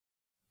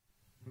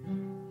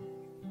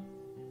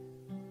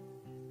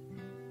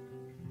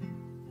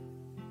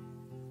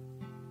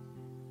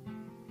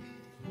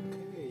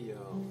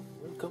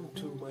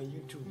my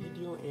YouTube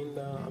video, and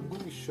I'm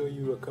going to show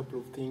you a couple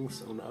of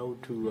things on how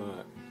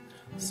to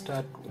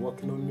start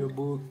working on your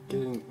book,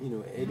 getting,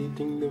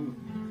 editing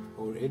them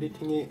or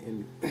editing it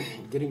and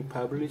getting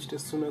published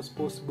as soon as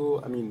possible.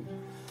 I mean,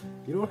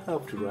 you don't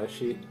have to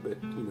rush it, but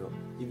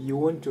if you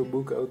want your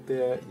book out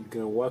there, you're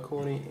gonna work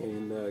on it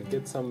and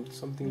get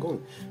something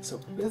going. So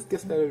let's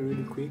get started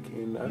really quick,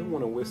 and I don't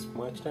want to waste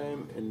much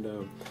time.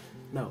 And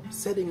now,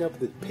 setting up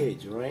the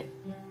page, right?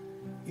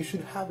 You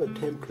should have a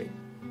template.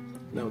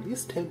 Now,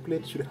 this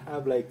template should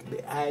have like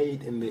the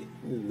height and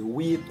the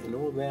width and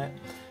all that.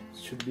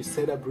 It should be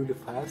set up really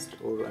fast,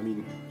 or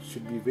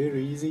should be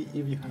very easy.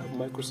 If you have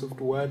Microsoft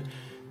Word,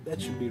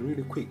 that should be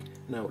really quick.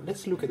 Now,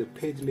 let's look at the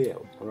page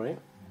layout. All right.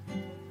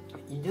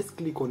 You just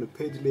click on the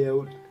page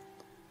layout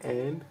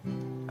and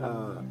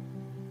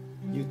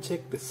you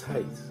check the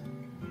size.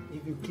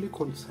 If you click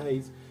on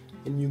size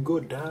and you go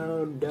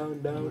down,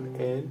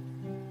 and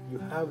you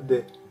have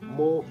the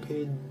more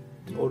page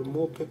or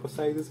more paper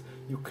sizes,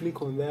 you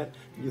click on that,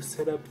 you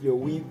set up your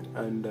width,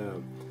 and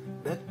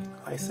that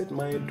I set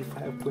mine to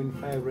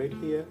 5.5 right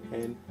here,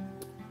 and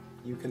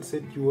you can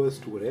set yours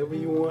to whatever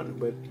you want,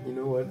 but you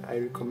know what, I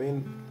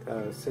recommend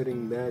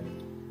setting that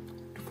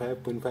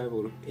 5.5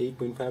 or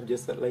 8.5,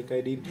 just like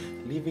I did.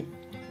 Leave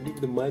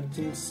the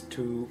margins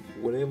to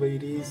whatever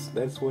it is.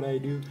 That's what I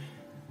do.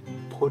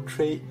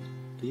 Portrait,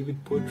 leave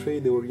it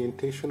portrait, the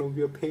orientation of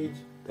your page,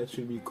 that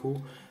should be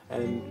cool,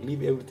 and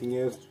leave everything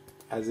else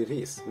as it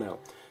is. Now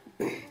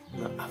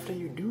after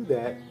you do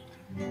that,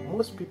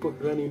 most people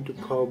run into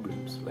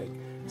problems. Like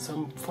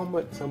some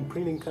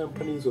printing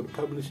companies or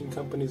publishing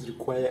companies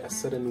require a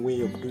certain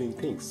way of doing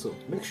things, so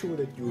make sure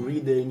that you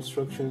read the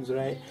instructions,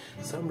 right?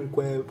 Some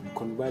require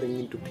converting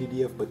into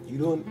PDF, but you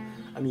don't,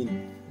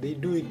 they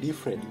do it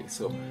differently,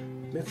 so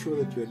make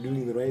sure that you are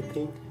doing the right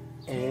thing.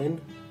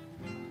 And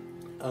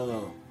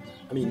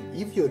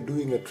if you're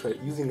doing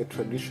using a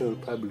traditional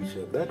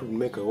publisher, that would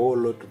make a whole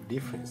lot of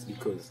difference,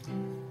 because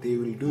they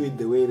will do it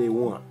the way they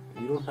want.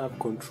 You don't have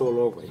control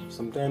over it.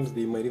 Sometimes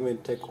they might even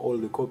take all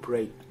the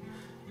copyright,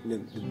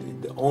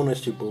 the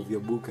ownership of your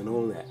book and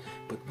all that.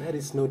 But that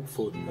is not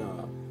for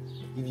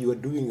if you are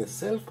doing a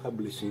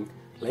self-publishing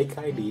like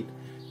I did.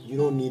 You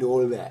don't need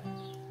all that.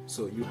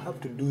 So you have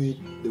to do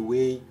it the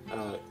way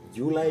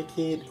you like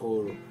it,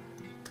 or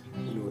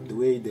the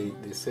way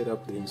they set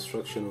up the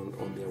instruction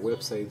on their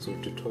websites or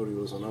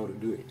tutorials on how to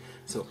do it.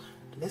 So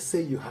let's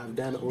say you have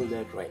done all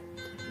that right.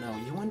 Now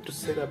you want to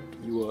set up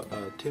your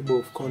table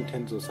of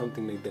contents or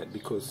something like that,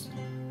 because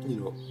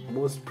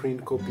most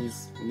print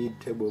copies need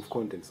table of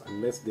contents,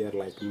 unless they are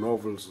like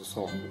novels or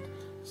something.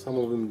 Some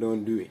of them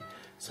don't do it.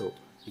 So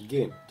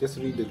again, just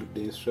read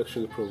the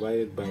instructions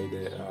provided by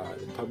the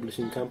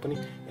publishing company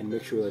and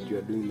make sure that you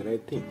are doing the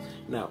right thing.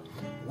 Now,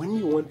 when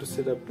you want to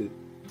set up the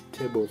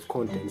table of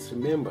contents,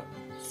 remember,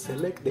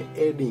 select the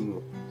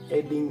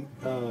heading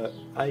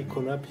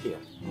icon up here,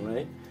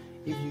 right?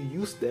 If you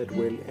use that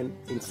well and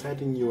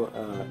inserting your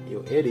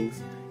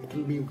headings, it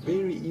will be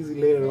very easy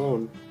later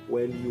on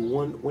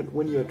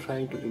when you are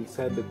trying to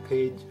insert the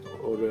page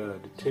or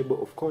the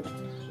table of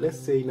contents. Let's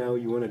say now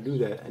you want to do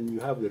that, and you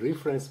have the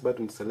reference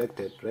button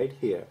selected right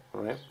here,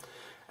 all right?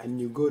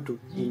 And you go to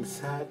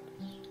insert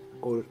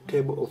or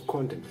table of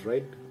contents,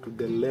 right to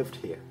the left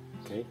here,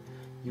 okay?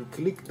 You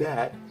click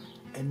that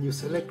and you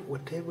select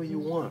whatever you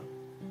want,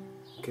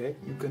 okay?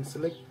 You can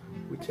select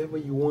whichever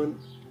you want,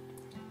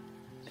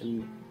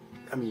 and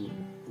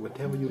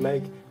whatever you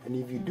like. And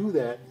if you do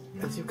that,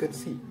 as you can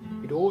see,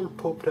 it all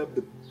popped up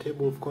the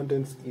table of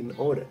contents in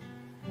order.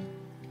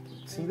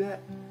 See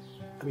that?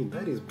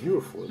 That is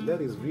beautiful.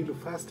 That is really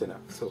fast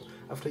enough. So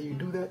after you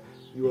do that,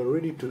 you are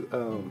ready to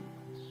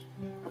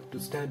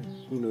start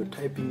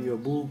typing your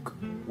book,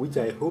 which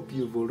I hope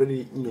you've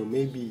already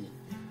maybe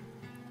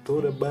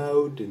thought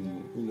about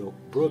and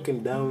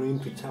broken down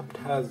into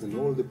chapters and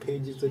all the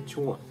pages that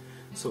you want.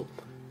 So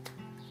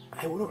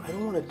I don't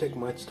want to take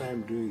much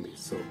time doing this.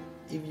 So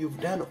if you've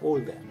done all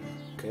that,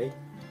 okay,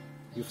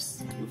 you've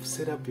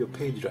set up your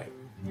page right,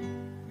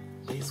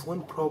 there's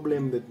one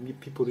problem that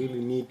people really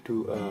need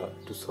to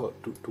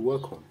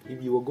work on.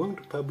 If you are going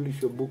to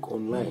publish your book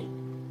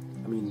online,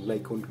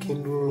 like on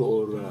Kindle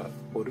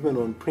or even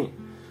on print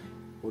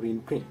or in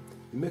print,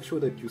 make sure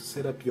that you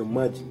set up your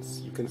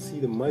margins. You can see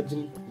the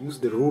margin. Use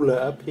the ruler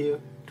up here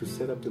to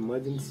set up the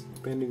margins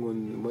depending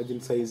on the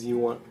margin size you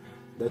want.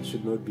 That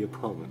should not be a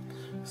problem.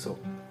 So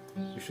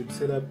you should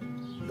set up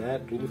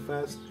that really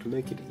fast to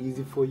make it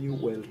easy for you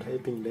while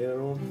typing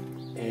later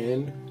on.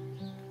 And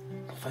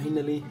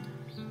finally,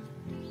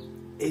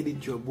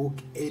 edit your book.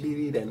 Edit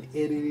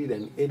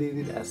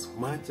it as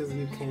much as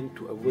you can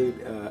to avoid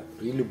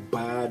really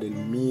bad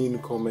and mean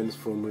comments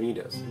from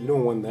readers. You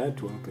don't want that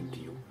to happen to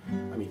you.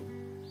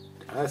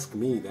 Ask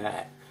me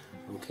that,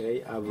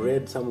 okay? I've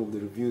read some of the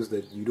reviews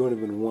that you don't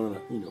even want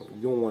to,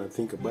 you don't want to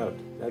think about.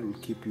 That will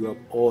keep you up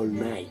all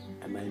night,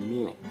 and I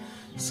mean it.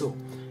 So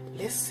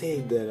let's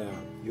say that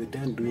you're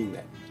done doing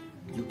that.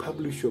 You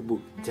publish your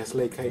book just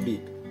like I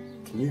did.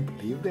 Can you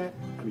believe that?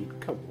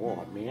 Come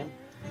on, man.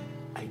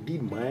 I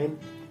did mine,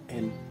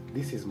 and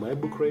this is my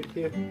book right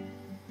here.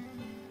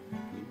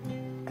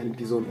 and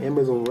it is on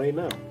Amazon right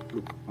now.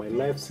 Look, My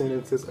Life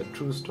Sentences, a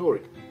True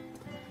Story.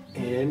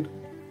 And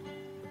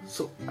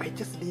so I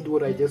just did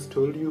what I just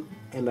told you,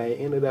 and I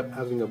ended up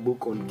having a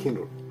book on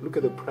Kindle. Look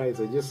at the price.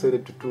 I just set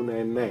it to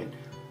 $2.99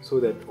 so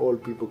that all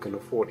people can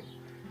afford it.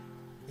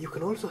 You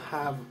can also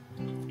have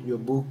your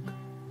book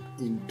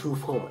in two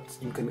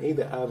formats. You can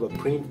either have a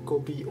print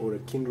copy or a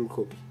Kindle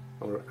copy.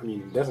 Or,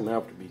 it doesn't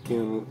have to be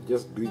Kindle,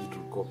 just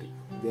digital copy.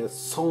 There are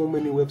so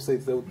many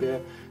websites out there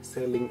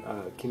selling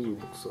Kindle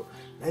books. So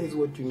that is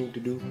what you need to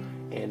do.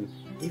 And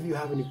if you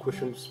have any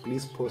questions,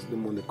 please post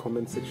them on the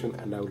comment section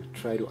and I will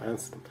try to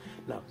answer them.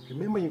 Now,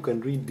 remember, you can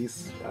read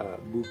this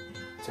book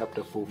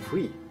chapter for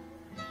free.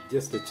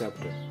 Just a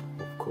chapter,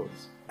 of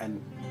course.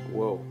 And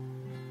whoa,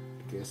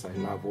 because I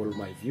love all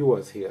my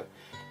viewers here.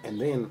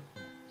 And then,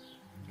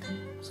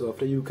 so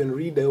after you can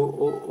read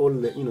all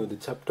the, the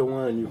chapter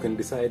 1, you can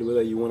decide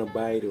whether you want to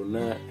buy it or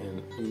not.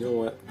 And you know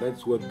what?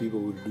 That's what people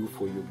will do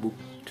for your book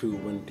too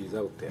when it is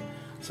out there.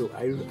 So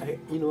I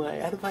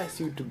advise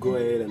you to go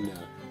ahead and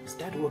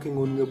start working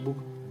on your book.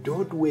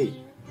 Don't wait.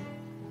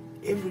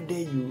 Every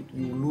day you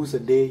lose a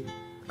day,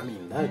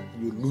 that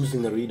you're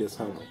losing a reader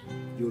somewhere.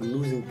 You're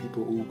losing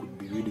people who could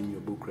be reading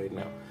your book right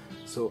now.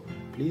 So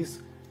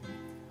please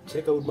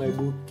check out my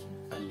book,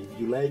 and if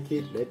you like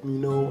it, let me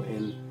know,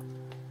 and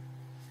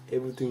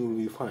everything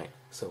will be fine.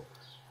 So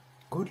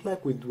good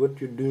luck with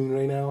what you're doing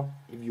right now.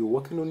 If you're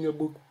working on your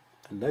book,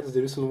 and that's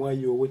the reason why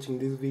you're watching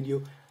this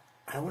video,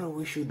 I want to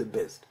wish you the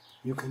best.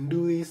 You can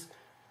do this,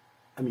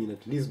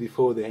 at least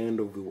before the end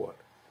of the world.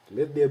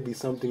 Let there be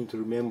something to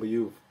remember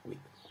you with,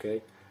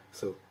 okay?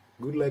 So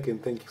good luck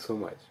and thank you so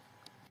much.